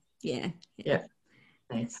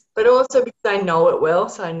 Yes. But also because I know it well,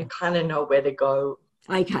 so I kind of know where to go.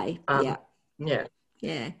 Okay. Yeah.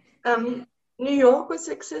 Yeah. New York was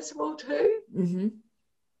accessible too. Mm-hmm.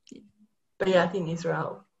 But yeah, I think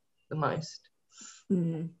Israel the most.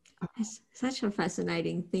 Mm. It's such a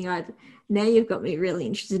fascinating thing. Now you've got me really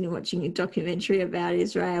interested in watching a documentary about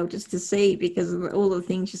Israel just to see, because of all the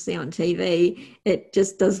things you see on TV, it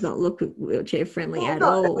just does not look wheelchair friendly at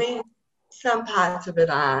all. I mean, some parts of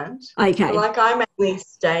it aren't. Okay. Like I mainly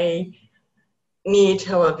stay near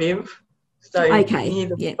Tel Aviv, so okay. near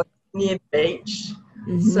the beach.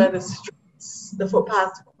 Mm-hmm. So the streets, the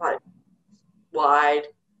footpaths are quite wide,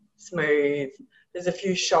 smooth. There's a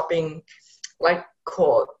few shopping, like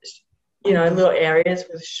little areas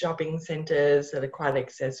with shopping centres that are quite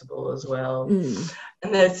accessible as well. Mm.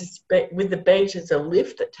 And there's this, with the beach, there's a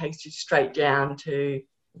lift that takes you straight down to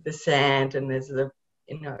the sand, and there's a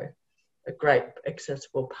great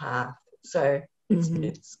accessible path. So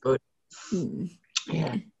it's good. Mm.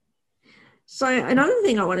 Yeah. So another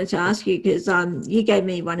thing I wanted to ask you, because you gave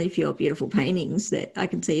me one of your beautiful paintings that I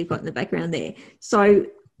can see you've got in the background there. So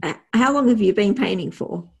how long have you been painting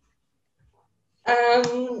for?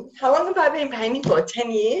 How long have I been painting for?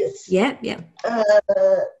 10 years? Yeah.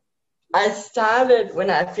 I started when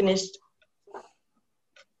I finished.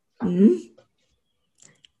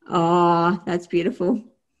 Oh, that's beautiful.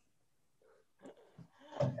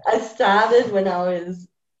 I started when I was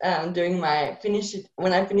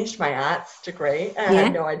when I finished my arts degree. I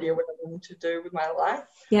had no idea what I wanted to do with my life.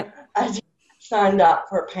 Yep. I just signed up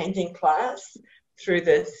for a painting class through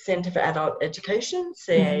the Centre for Adult Education,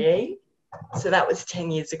 CAE. So that was 10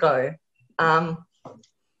 years ago. And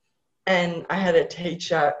I had a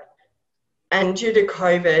teacher, and due to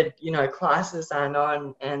COVID, classes aren't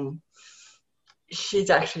on, and she's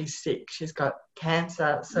actually sick. She's got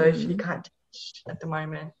cancer, so she can't teach at the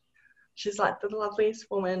moment. She's like the loveliest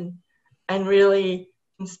woman and really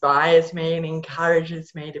inspires me and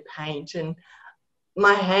encourages me to paint. And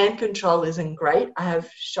my hand control isn't great. I have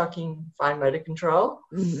shocking fine motor control.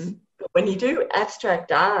 But when you do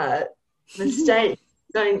abstract art, mistakes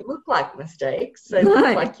don't look like mistakes. They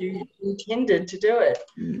look like you intended to do it.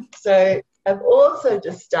 So I've also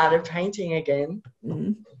just started painting again.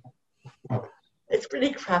 It's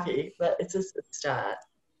pretty crappy, but it's a good start.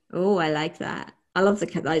 Oh, I like that. I love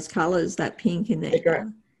those colours, that pink and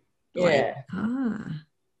that. Yeah.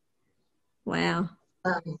 Wow.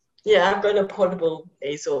 Yeah, I've got a portable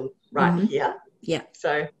easel right here. Yeah.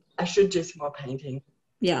 So I should do some more painting.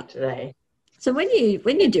 Yeah. Today. So when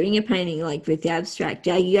you're doing a painting like with the abstract,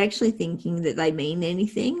 are you actually thinking that they mean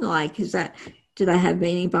anything? Like, do they have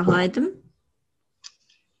meaning behind them?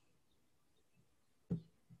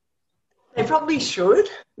 They probably should,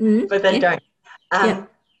 but they don't.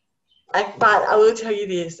 But I will tell you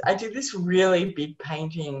this, I did this really big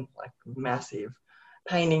painting, like massive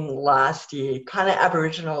painting last year, kind of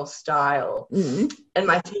Aboriginal style. And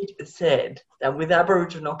my teacher said that with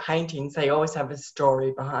Aboriginal paintings, they always have a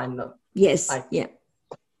story behind them. Yes,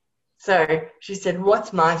 So she said,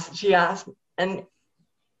 she asked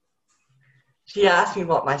me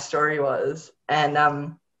what my story was. And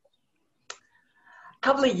a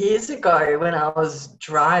couple of years ago when I was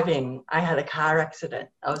driving, I had a car accident.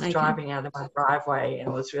 I was driving out of my driveway and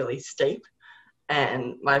it was really steep.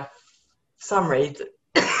 And for some reason,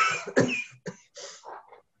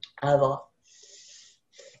 I lost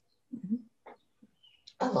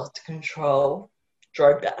control,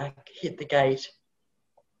 drove back, hit the gate.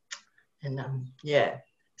 And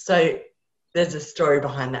so there's a story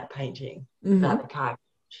behind that painting about the car.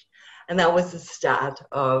 And that was the start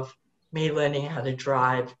of me learning how to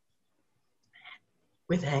drive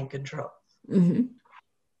with hand control.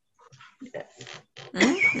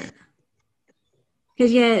 Because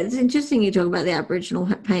it's interesting you talk about the Aboriginal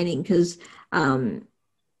painting, because a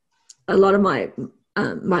lot of my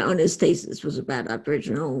honours thesis was about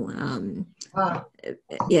Aboriginal.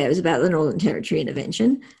 It was about the Northern Territory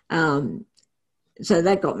intervention. So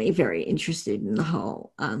that got me very interested in the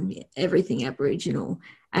whole everything Aboriginal.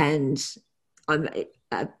 And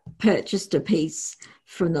I purchased a piece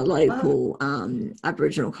from the local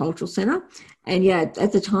Aboriginal Cultural Centre. And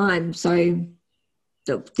at the time, so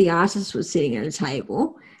the artist was sitting at a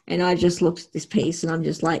table, and I just looked at this piece and I'm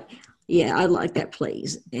just like, I'd like that,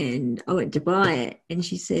 please. And I went to buy it, and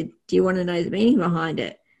she said, do you want to know the meaning behind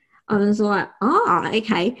it? I was like,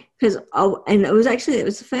 okay. And it was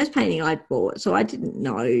the first painting I'd bought, so I didn't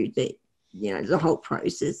know that, the whole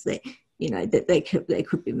process that, that there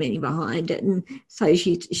could be meaning behind it. And so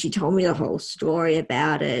she told me the whole story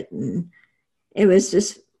about it, and it was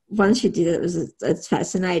just, once you did it, it's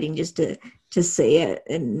fascinating just to see it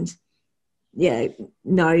and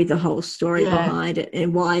know the whole story behind it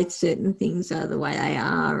and why certain things are the way they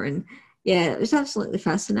are. And Yeah, it was absolutely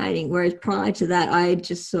fascinating. Whereas prior to that, I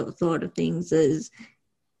just sort of thought of things as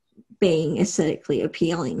being aesthetically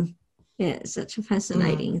appealing. Yeah, it's such a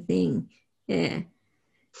fascinating thing. Yeah.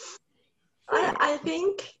 I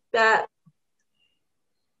think that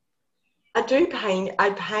I do paint.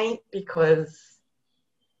 I paint because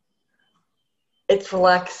it's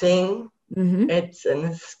relaxing. Mm-hmm. It's an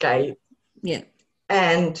escape. Yeah.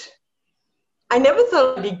 And I never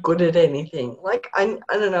thought I'd be good at anything. Like, I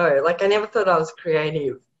don't know. Like, I never thought I was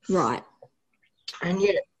creative. Right. And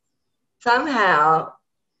yet, somehow,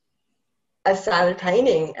 I started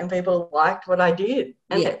painting and people liked what I did.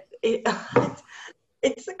 And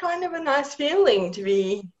it's a kind of a nice feeling to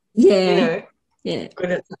be, good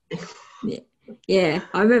at something. Yeah. Yeah.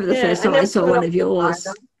 I remember the first time I saw one of yours.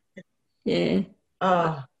 Yeah.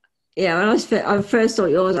 Oh. Yeah, when I first saw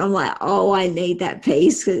yours, I'm like, oh, I need that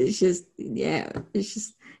piece, because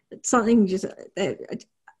it's something just that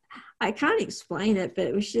I can't explain it, but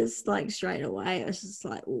it was just like straight away. I was just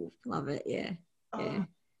like, oh, love it, yeah.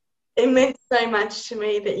 It meant so much to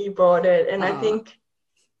me that you bought it, and I think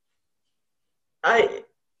I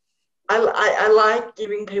like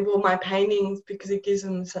giving people my paintings because it gives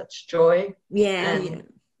them such joy. Yeah.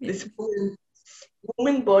 This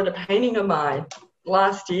woman bought a painting of mine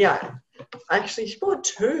last year. Actually, she bought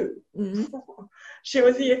two. Mm-hmm. She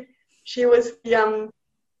was the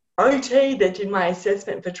OT that did my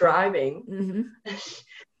assessment for driving. Mm-hmm.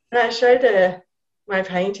 And I showed her my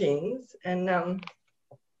paintings, and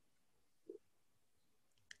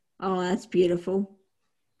oh, that's beautiful.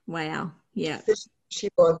 Wow. Yeah. She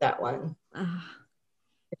bought that one.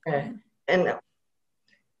 Okay. And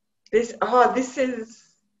this is,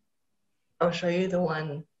 I'll show you the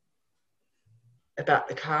one about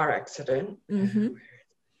the car accident. Mm-hmm.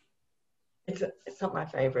 It's not my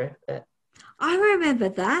favorite, but I remember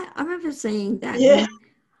that. I remember seeing that. Yeah.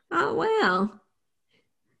 Oh, wow.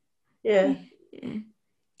 Yeah. Yeah.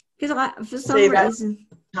 Because for some reason,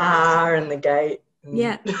 car and the gate.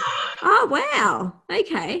 Yeah. Oh, wow.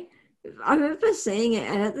 Okay. I remember seeing it,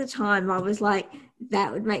 and at the time I was like,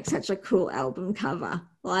 that would make such a cool album cover.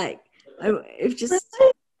 Like, it just,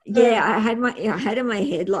 I had in my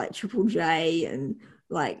head like Triple J and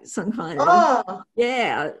like some kind of,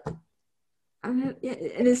 and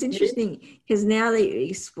it's interesting because now that you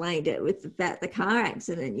explained it about the car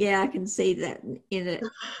accident, I can see that in it.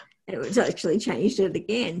 And it was actually changed it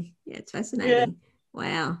again. Yeah, it's fascinating.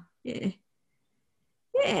 Wow. Yeah.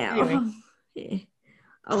 Yeah. Anyway.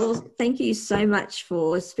 Oh, well, thank you so much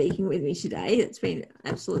for speaking with me today. It's been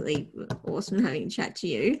absolutely awesome having a chat to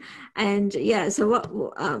you. And so what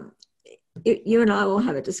you and I will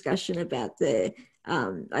have a discussion about the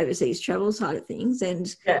overseas travel side of things,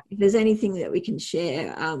 and if there's anything that we can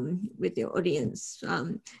share with the audience,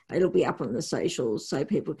 it'll be up on the socials so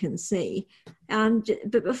people can see.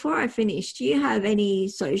 But before I finish, do you have any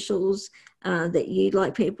socials that you'd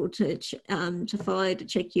like people to follow, to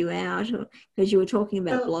check you out, because you were talking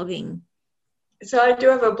about blogging? So I do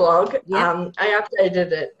have a blog. I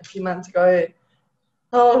updated it a few months ago.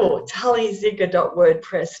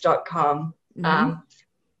 tullyziegler.wordpress.com. Mm-hmm.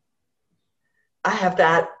 I have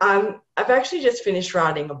that. I've actually just finished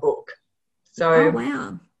writing a book. So oh,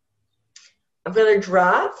 wow. I've got a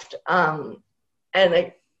draft, and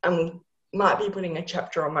I might be putting a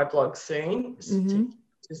chapter on my blog soon to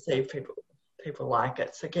see if people like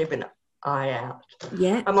it. So keep an eye out.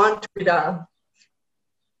 Yeah. I'm on Twitter.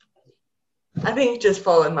 I think just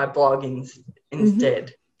follow my blog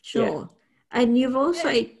instead. Sure. Yeah. And you've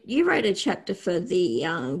also, you wrote a chapter for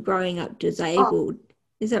the Growing Up Disabled.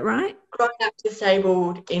 Is that right? Growing Up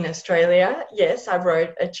Disabled in Australia. Yes, I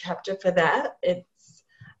wrote a chapter for that. It's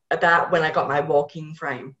about when I got my walking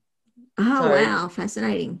frame. Oh, wow.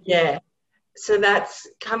 Fascinating. Yeah. So that's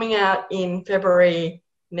coming out in February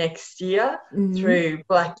next year through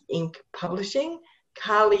Black Ink Publishing.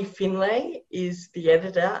 Carly Finlay is the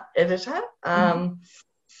editor.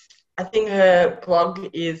 I think her blog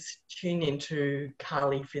is tuned into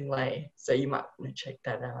Carly Finlay, so you might want to check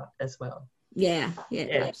that out as well. Yeah,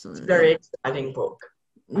 absolutely. It's a very exciting book.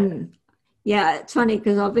 Yeah, it's funny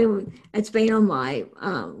because it's been on my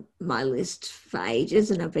my list for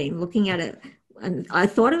ages, and I've been looking at it, and I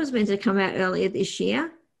thought it was meant to come out earlier this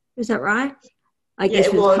year. Is that right? I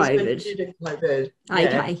guess with COVID. Due to COVID.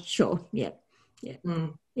 Okay, sure. Yeah. Yeah.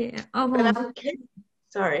 Oh, well. But,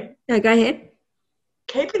 sorry. No, go ahead.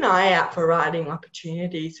 Keep an eye out for writing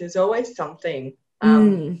opportunities. There's always something.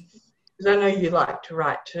 Because I know you like to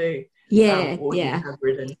write too. Or you have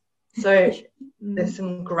written. So there's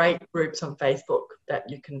some great groups on Facebook that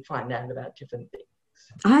you can find out about different things.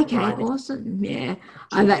 Okay, awesome. Yeah.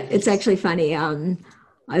 It's actually funny.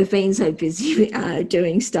 I've been so busy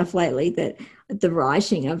doing stuff lately that the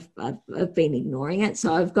writing, I've been ignoring it.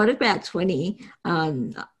 So I've got about 20.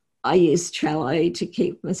 I use Trello to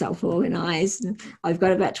keep myself organised, and I've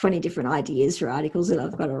got about 20 different ideas for articles that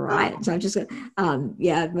I've got to write. So I've just got,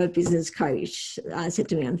 my business coach said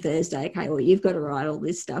to me on Thursday, okay, well, you've got to write all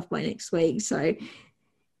this stuff by next week. So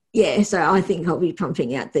yeah, so I think I'll be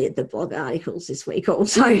pumping out the blog articles this week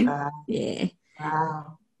also. Yeah.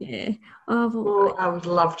 Wow. Yeah. Well, I would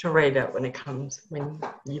love to read it when you publish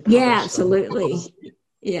absolutely. them.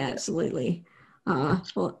 Yeah, absolutely.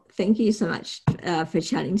 Well, thank you so much for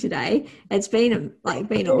chatting today. It's been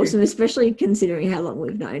awesome, especially considering how long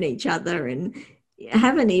we've known each other and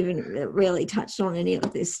haven't even really touched on any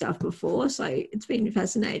of this stuff before. So it's been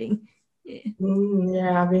fascinating.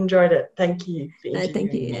 Yeah, I've enjoyed it. Thank you.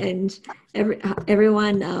 Thank you. And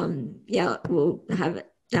everyone, we'll have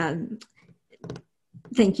it.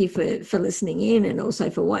 Thank you for listening in and also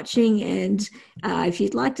for watching. And if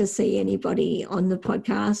you'd like to see anybody on the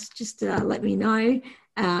podcast, just let me know.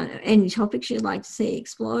 Any topics you'd like to see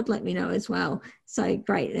explored, let me know as well. So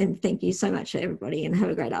great. And thank you so much, everybody, and have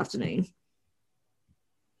a great afternoon.